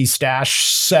emergency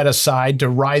stash set aside to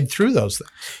ride through those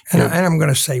things. And I'm going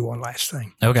to say one last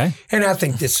thing. Okay. And I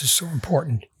think this is so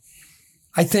important.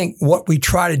 I think what we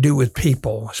try to do with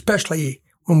people, especially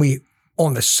when we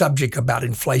on the subject about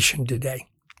inflation today,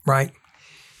 right?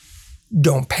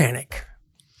 Don't panic.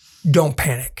 Don't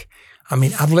panic. I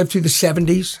mean, I've lived through the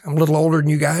 70s. I'm a little older than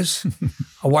you guys.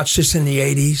 I watched this in the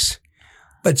 80s.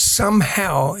 But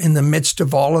somehow in the midst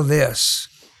of all of this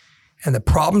and the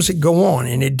problems that go on,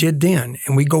 and it did then,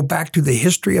 and we go back to the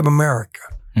history of America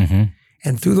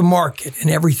and through the market and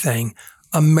everything,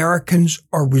 Americans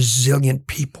are resilient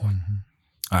people.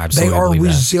 They are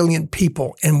resilient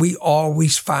people, and we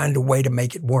always find a way to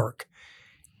make it work.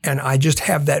 And I just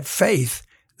have that faith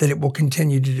that it will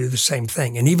continue to do the same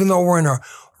thing. And even though we're in a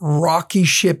rocky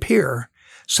ship here,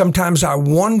 sometimes I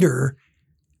wonder,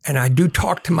 and I do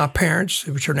talk to my parents,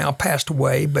 which are now passed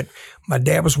away, but my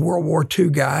dad was a World War II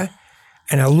guy.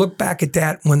 And I look back at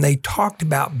that when they talked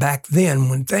about back then,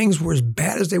 when things were as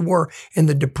bad as they were in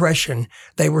the Depression,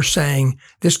 they were saying,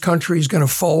 this country is going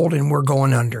to fold and we're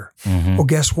going under. Well,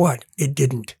 guess what? It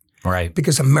didn't. Right.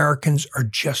 Because Americans are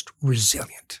just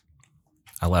resilient.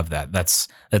 I love that. That's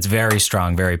very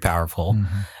strong, very powerful.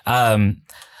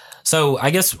 So I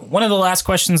guess one of the last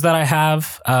questions that I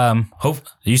have,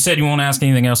 you said you won't ask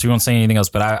anything else, you won't say anything else,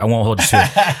 but I won't hold you to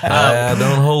it.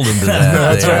 Don't hold him to that.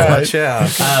 That's right. Watch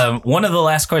out. One of the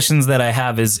last questions that I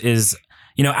have is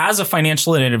as a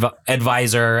financial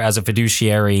advisor, as a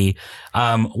fiduciary,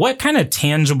 what kind of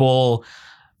tangible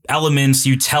elements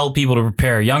you tell people to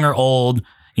prepare, young or old?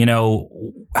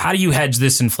 How do you hedge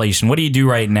this inflation? What do you do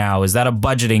right now? Is that a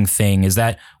budgeting thing?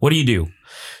 What do you do?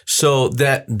 So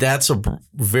that's a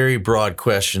very broad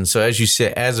question. So as you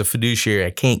said, as a fiduciary,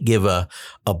 I can't give a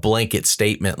blanket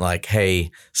statement like,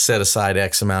 hey, set aside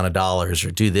X amount of dollars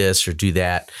or do this or do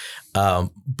that.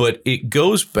 But it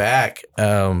goes back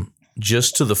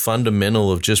just to the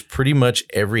fundamental of just pretty much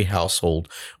every household,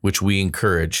 which we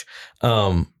encourage.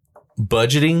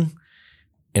 Budgeting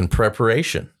and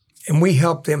preparation. And we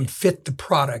help them fit the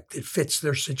product that fits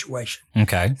their situation.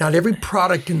 Okay. Not every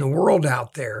product in the world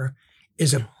out there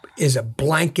is a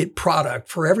blanket product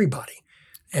for everybody.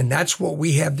 And that's what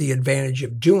we have the advantage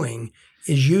of doing,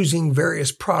 is using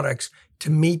various products to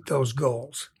meet those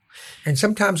goals. And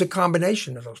sometimes a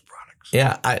combination of those products.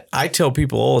 Yeah, I tell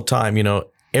people all the time,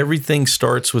 everything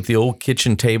starts with the old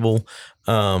kitchen table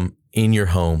in your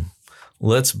home.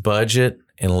 Let's budget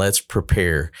and let's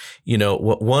prepare.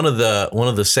 One of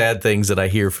the sad things that I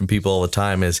hear from people all the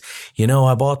time is,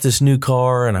 I bought this new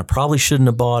car and I probably shouldn't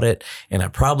have bought it, and I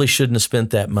probably shouldn't have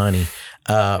spent that money.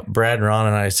 Brad and Ron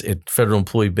and I at Federal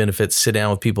Employee Benefits sit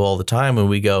down with people all the time and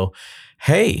we go,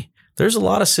 hey, there's a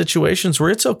lot of situations where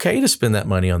it's okay to spend that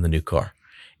money on the new car.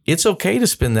 It's okay to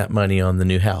spend that money on the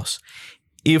new house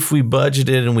if we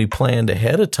budgeted and we planned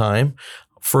ahead of time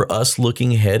for us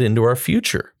looking ahead into our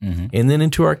future and then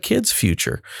into our kids'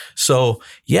 future. So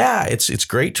yeah, it's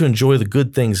great to enjoy the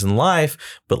good things in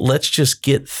life, but let's just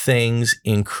get things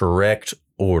in correct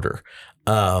order.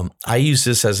 I use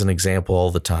this as an example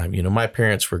all the time. My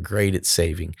parents were great at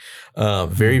saving,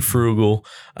 very frugal.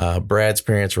 Brad's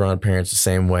parents, Ron's parents, the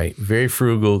same way, very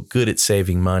frugal, good at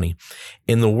saving money.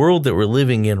 In the world that we're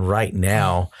living in right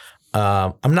now,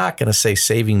 I'm not going to say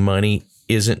saving money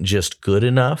isn't just good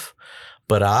enough,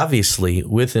 but obviously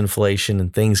with inflation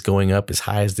and things going up as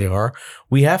high as they are,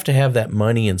 we have to have that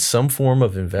money in some form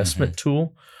of investment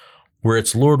tool where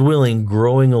it's, Lord willing,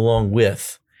 growing along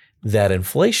with that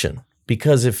inflation.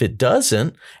 Because if it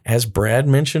doesn't, as Brad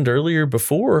mentioned earlier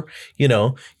before, you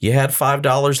had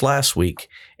 $5 last week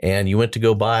and you went to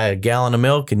go buy a gallon of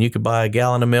milk, and you could buy a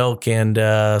gallon of milk and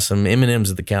some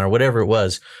M&Ms at the counter, whatever it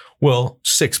was. Well,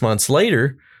 6 months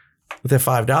later, with that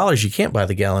 $5, you can't buy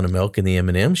the gallon of milk and the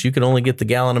M&Ms. You can only get the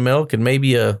gallon of milk and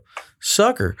maybe a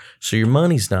sucker. So your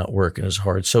money's not working as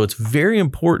hard. So it's very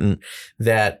important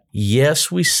that,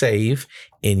 yes, we save,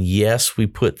 and yes, we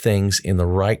put things in the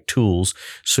right tools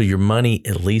so your money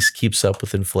at least keeps up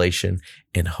with inflation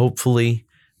and hopefully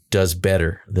does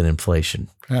better than inflation.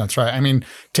 Yeah, that's right. I mean,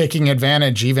 taking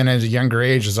advantage even at a younger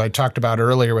age, as I talked about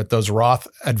earlier with those Roth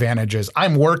advantages.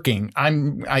 I'm working.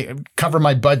 I cover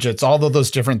my budgets, all of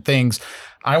those different things.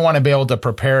 I want to be able to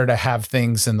prepare to have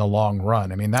things in the long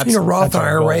run. I mean, that's Roth that's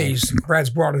our goal. IRAs, Brad's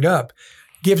brought it up,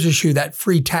 gives us you that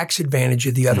free tax advantage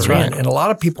at the other That's end. right. And a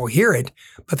lot of people hear it,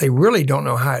 but they really don't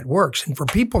know how it works. And for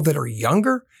people that are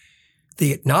younger,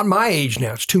 not my age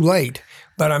now, it's too late,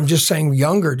 but I'm just saying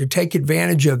younger, to take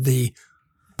advantage of the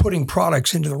putting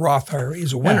products into the Roth IRA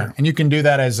is a winner. Yeah. And you can do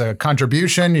that as a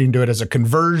contribution. You can do it as a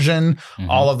conversion,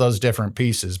 all of those different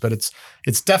pieces. But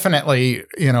it's definitely,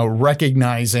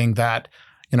 recognizing that,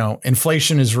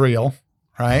 inflation is real,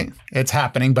 right? It's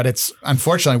happening, but it's,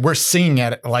 unfortunately, we're seeing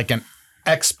it like an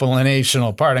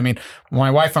exponential part. I mean, my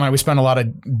wife and I, we spend a lot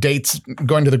of dates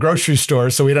going to the grocery store,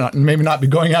 so we don't maybe not be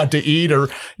going out to eat or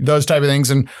those type of things.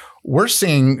 And we're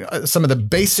seeing some of the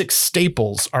basic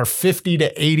staples are 50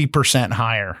 to 80%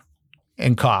 higher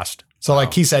in cost. So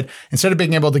like he said, instead of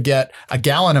being able to get a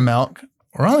gallon of milk,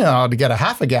 we're only allowed to get a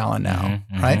half a gallon now,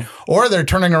 right? Or they're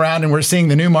turning around and we're seeing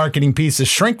the new marketing piece is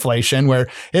shrinkflation, where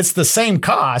it's the same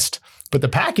cost, but the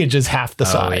package is half the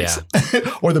size.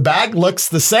 Or the bag looks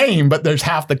the same, but there's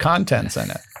half the contents in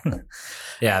it.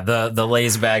 Yeah, the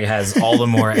Lay's bag has all the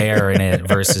more air in it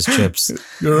versus chips.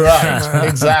 Right,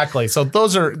 exactly. So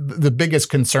those are the biggest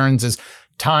concerns is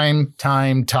time.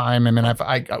 I mean,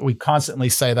 we constantly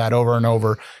say that over and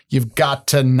over. You've got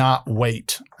to not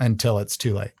wait until it's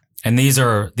too late. And these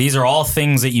are all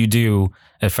things that you do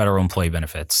at Federal Employee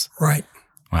Benefits. Right.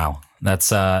 Wow.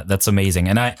 That's amazing.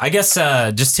 And I guess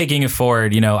just taking it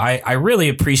forward, I really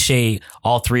appreciate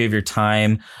all three of your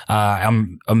time.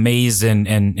 I'm amazed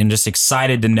and just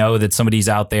excited to know that somebody's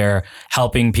out there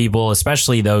helping people,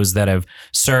 especially those that have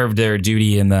served their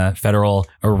duty in the federal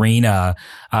arena,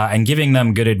 and giving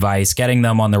them good advice, getting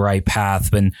them on the right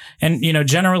path, and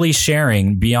generally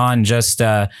sharing beyond just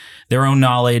their own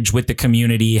knowledge with the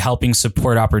community, helping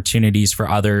support opportunities for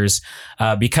others,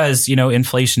 because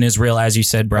inflation is real, as you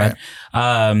said, Brett. Right.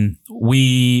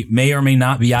 We may or may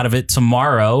not be out of it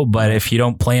tomorrow, but if you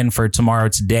don't plan for tomorrow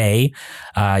today,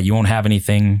 you won't have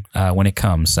anything when it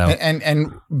comes. So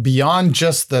and beyond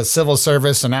just the civil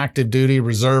service and active duty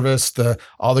reservists,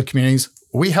 all the communities,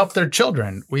 we help their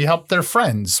children, we help their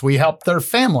friends, we help their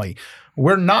family.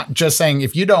 We're not just saying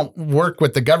if you don't work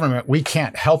with the government, we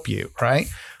can't help you, right?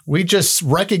 We just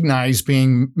recognize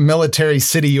being Military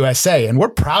City USA, and we're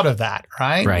proud of that,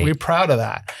 right? We're proud of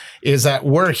that, is that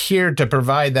we're here to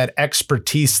provide that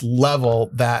expertise level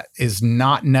that is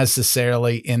not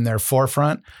necessarily in their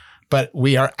forefront, but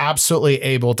we are absolutely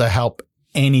able to help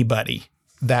anybody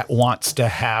that wants to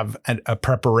have a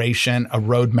preparation, a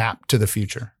roadmap to the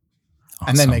future. Awesome.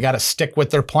 And then they got to stick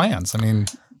with their plans. I mean,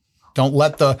 don't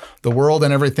let the world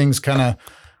and everything's kind of,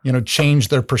 change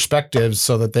their perspectives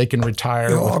so that they can retire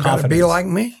with confidence. Got to be like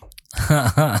me.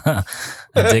 I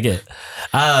dig it.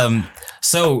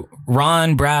 So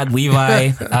Ron, Brad,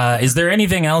 Levi, is there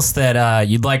anything else that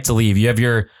you'd like to leave? You have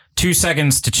your 2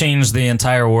 seconds to change the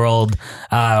entire world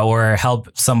or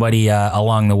help somebody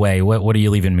along the way. What are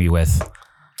you leaving me with?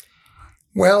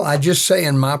 Well, I just say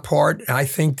in my part, I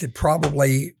think that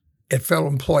probably at Federal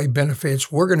Employee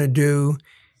Benefits, we're going to do,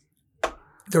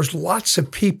 there's lots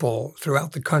of people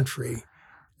throughout the country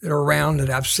that are around that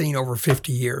I've seen over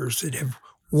 50 years that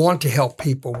want to help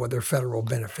people with their federal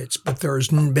benefits, but there's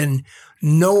been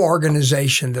no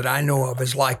organization that I know of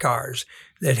as like ours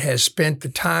that has spent the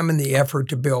time and the effort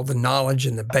to build the knowledge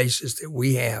and the basis that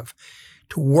we have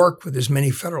to work with as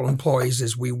many federal employees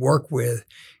as we work with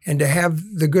and to have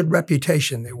the good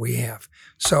reputation that we have.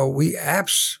 So we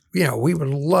would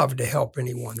love to help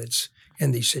anyone that's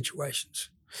in these situations.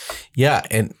 Yeah.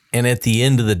 And at the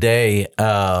end of the day,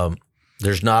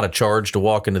 there's not a charge to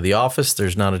walk into the office.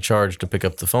 There's not a charge to pick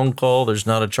up the phone call. There's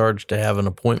not a charge to have an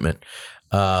appointment.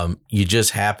 You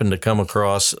just happen to come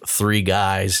across 3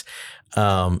 guys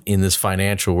in this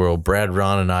financial world. Brad,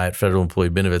 Ron, and I at Federal Employee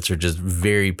Benefits are just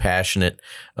very passionate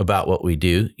about what we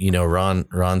do.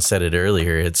 Ron said it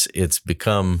earlier. It's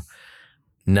become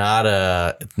not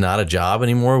a job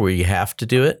anymore where you have to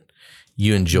do it.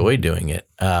 You enjoy doing it.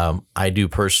 I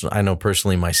know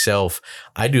personally myself,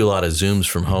 I do a lot of Zooms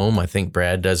from home. I think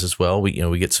Brad does as well.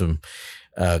 We get some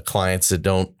clients that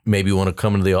don't maybe want to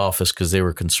come into the office because they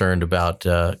were concerned about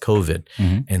COVID.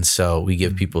 Mm-hmm. And so we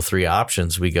give people 3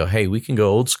 options. We go, hey, we can go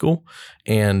old school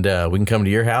and we can come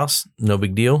to your house. No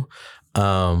big deal.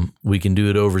 We can do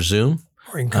it over Zoom.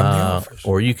 Or you can come to the office.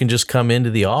 Or you can just come into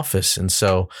the office. And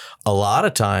so a lot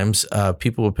of times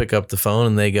people will pick up the phone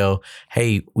and they go,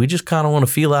 hey, we just kind of want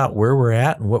to feel out where we're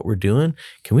at and what we're doing.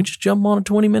 Can we just jump on a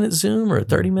 20-minute Zoom or a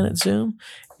 30-minute Zoom?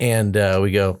 And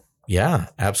we go, yeah,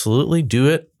 absolutely. Do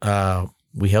it.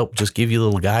 We help just give you a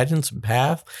little guidance and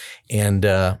path. And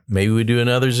maybe we do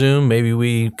another Zoom. Maybe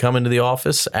we come into the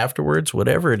office afterwards,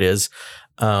 whatever it is.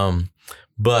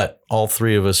 But all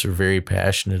 3 of us are very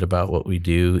passionate about what we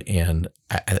do. And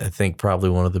I think probably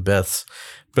one of the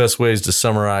best ways to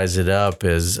summarize it up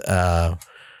is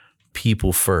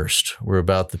people first. We're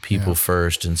about the people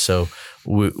first. And so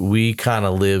we kind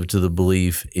of live to the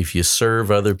belief, if you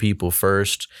serve other people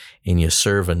first and you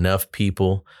serve enough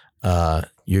people,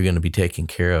 you're going to be taken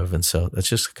care of. And so that's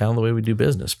just kind of the way we do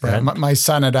business, Brad. Yeah, my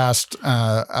son had asked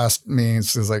me,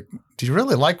 he's like, do you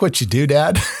really like what you do,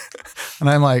 Dad? And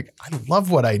I'm like, I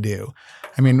love what I do.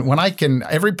 I mean,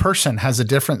 every person has a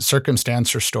different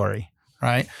circumstance or story,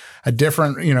 right? A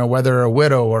different, whether a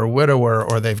widow or a widower,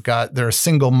 or they're a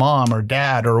single mom or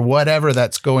dad or whatever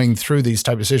that's going through these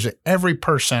type of situations. Every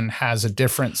person has a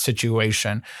different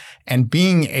situation, and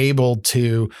being able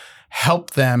to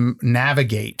help them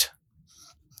navigate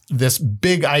this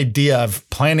big idea of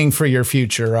planning for your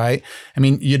future, right? I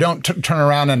mean, you don't turn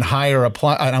around and hire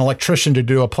an electrician to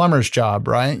do a plumber's job,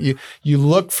 right? You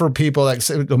look for people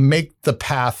that will make the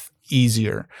path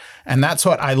easier. And that's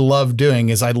what I love doing,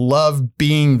 is I love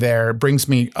being there. It brings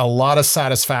me a lot of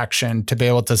satisfaction to be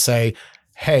able to say,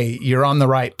 hey, you're on the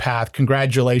right path.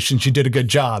 Congratulations, you did a good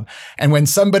job. And when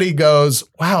somebody goes,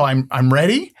 wow, I'm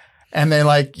ready, and they're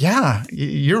like, yeah,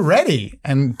 you're ready,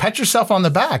 and pat yourself on the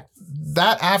back,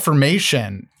 that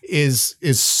affirmation is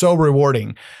so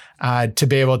rewarding to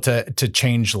be able to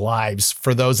change lives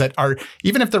for those that are,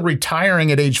 even if they're retiring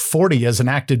at age 40 as an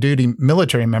active duty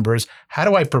military member, is how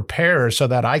do I prepare so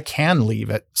that I can leave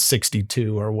at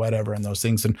 62 or whatever, and those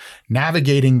things, and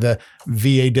navigating the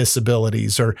VA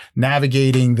disabilities or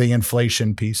navigating the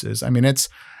inflation pieces. I mean, it's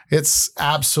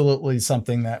absolutely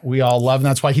something that we all love, and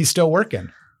that's why he's still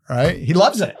working, right? He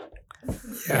loves it.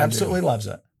 He absolutely loves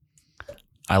it.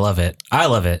 I love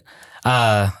it.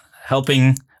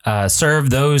 Helping serve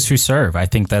those who serve. I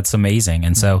think that's amazing.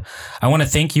 And so I want to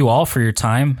thank you all for your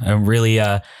time and really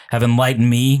have enlightened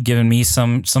me, given me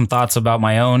some thoughts about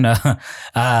my own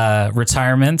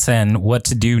retirement and what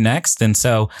to do next. And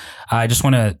so I just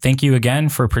want to thank you again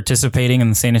for participating in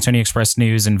the San Antonio Express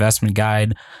News Investment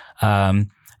Guide,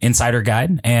 Insider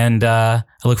Guide. And I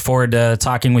look forward to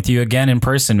talking with you again in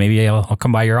person. Maybe I'll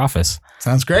come by your office.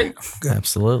 Sounds great. Good.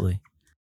 Absolutely.